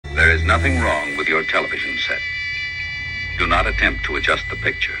nothing wrong with your television set. Do not attempt to adjust the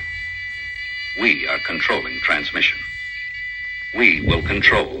picture. We are controlling transmission. We will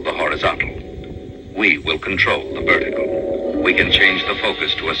control the horizontal. We will control the vertical. We can change the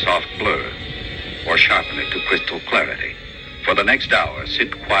focus to a soft blur or sharpen it to crystal clarity. For the next hour,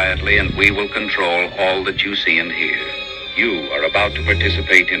 sit quietly and we will control all that you see and hear. You are about to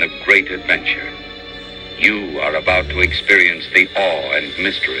participate in a great adventure. You are about to experience the awe and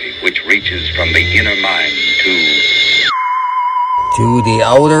mystery which reaches from the inner mind to the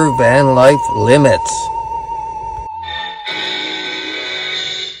outer Vanlife limits.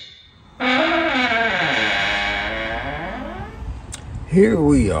 Here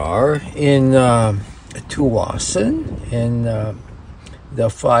we are in Tsawwassen in the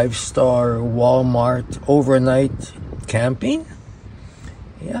 5-star Walmart overnight camping.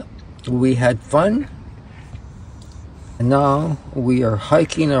 Yeah, we had fun. And now we are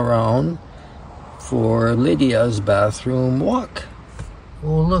hiking around for Lydia's bathroom walk.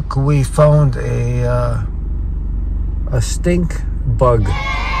 Oh look, we found a stink bug.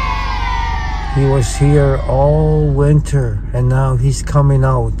 He was here all winter and now he's coming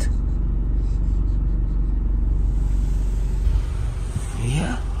out.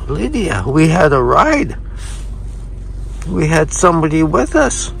 Yeah, Lydia, we had a ride. We had somebody with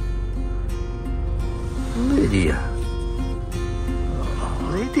us. Lydia. Oh,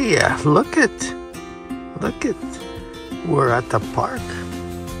 Lydia, look it. We're at the park.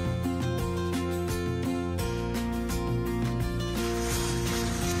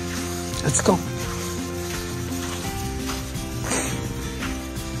 Let's go.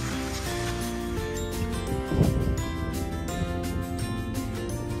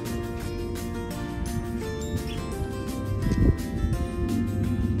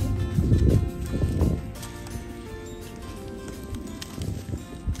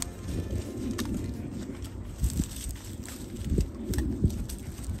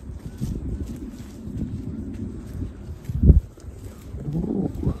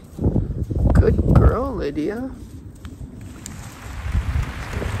 Good girl, Lydia.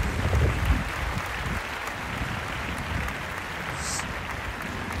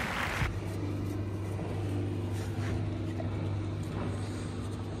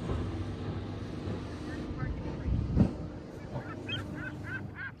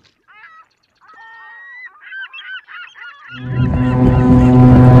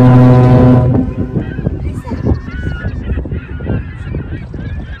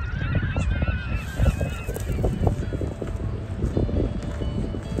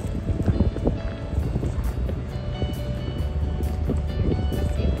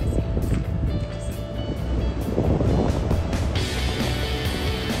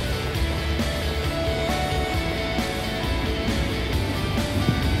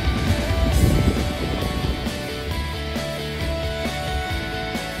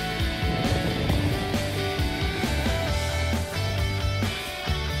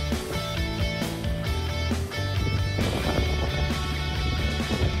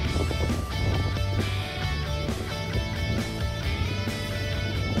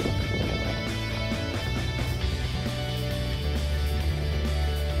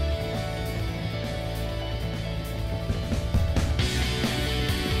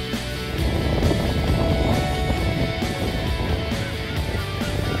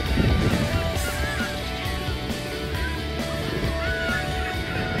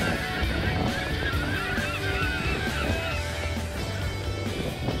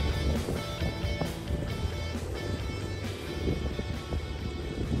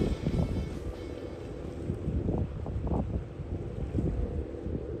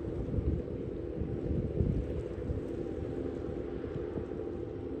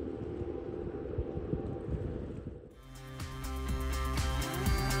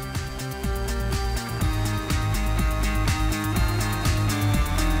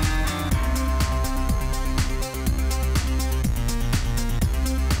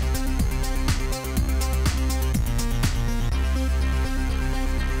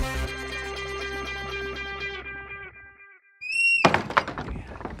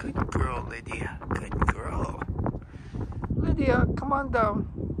 Good girl, Lydia. Good girl. Lydia, come on down.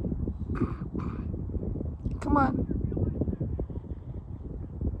 Come on.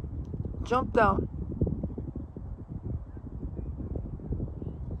 Jump down.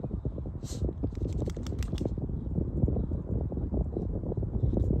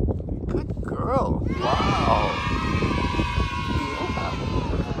 Good girl. Wow.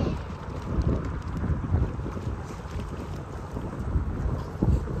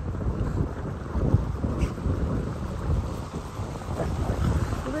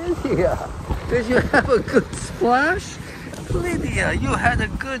 Lydia, did you have a good splash? Lydia, you had a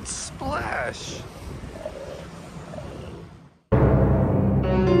good splash.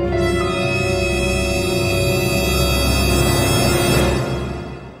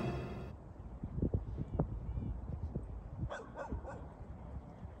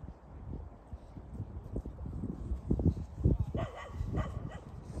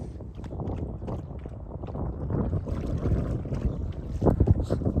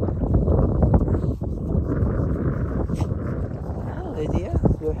 Lydia,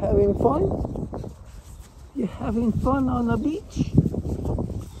 you're having fun? You're having fun on the beach?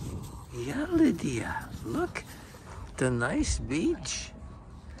 Yeah, Lydia, look, the nice beach.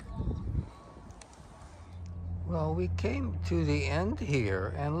 Well, we came to the end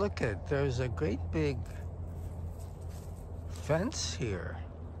here, and look at, there's a great big fence here.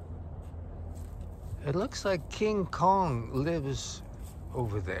 It looks like King Kong lives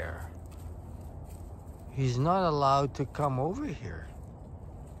over there. He's not allowed to come over here.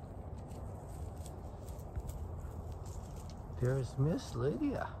 There's Miss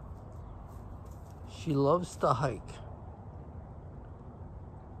Lydia. She loves to hike.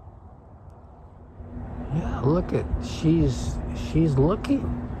 Yeah, look at, she's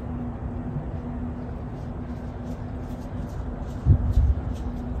looking.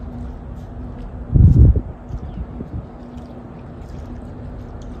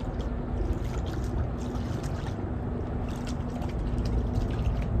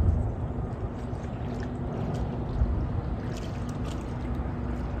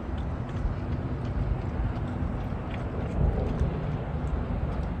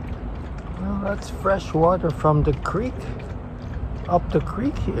 That's fresh water from the creek, up the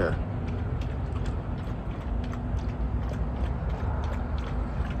creek here.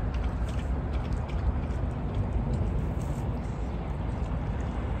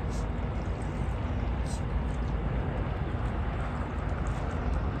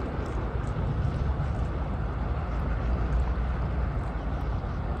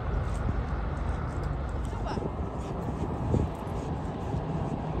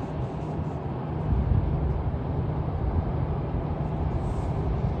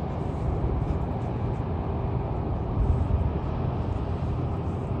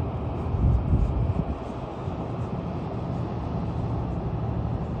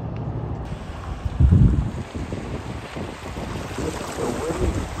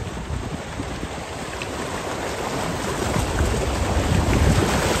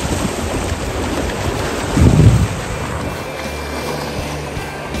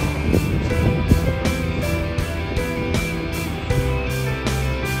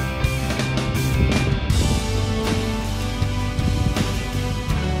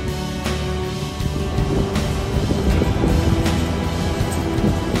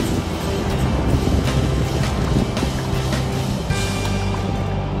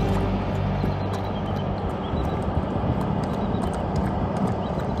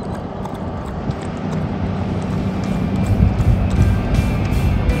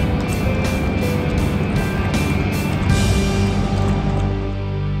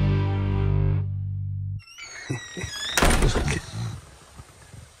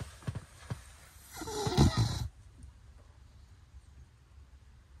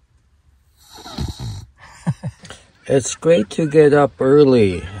 It's great to get up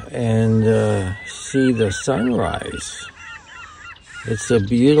early and see the sunrise. It's a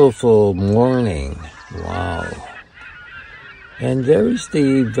beautiful morning. Wow. And there's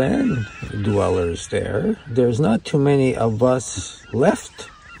the van dwellers there. There's not too many of us left.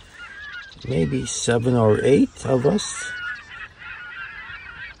 Maybe 7 or 8 of us.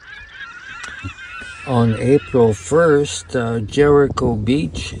 On April 1st, Jericho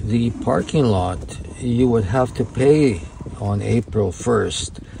Beach, the parking lot, you would have to pay on April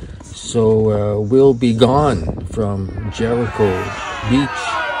 1st. So we'll be gone from Jericho Beach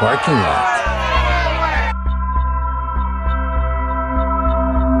parking lot.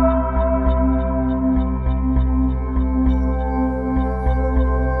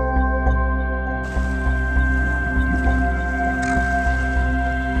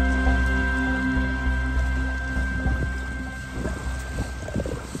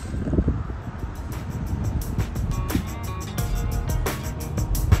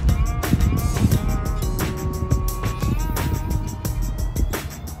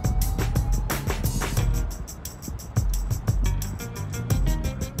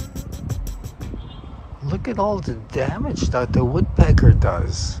 Look at all the damage that the woodpecker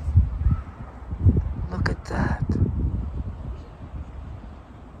does. Look at that.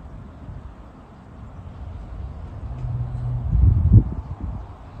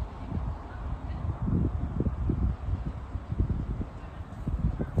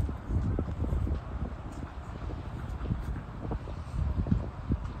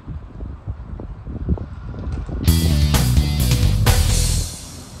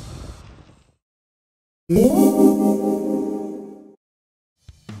 you.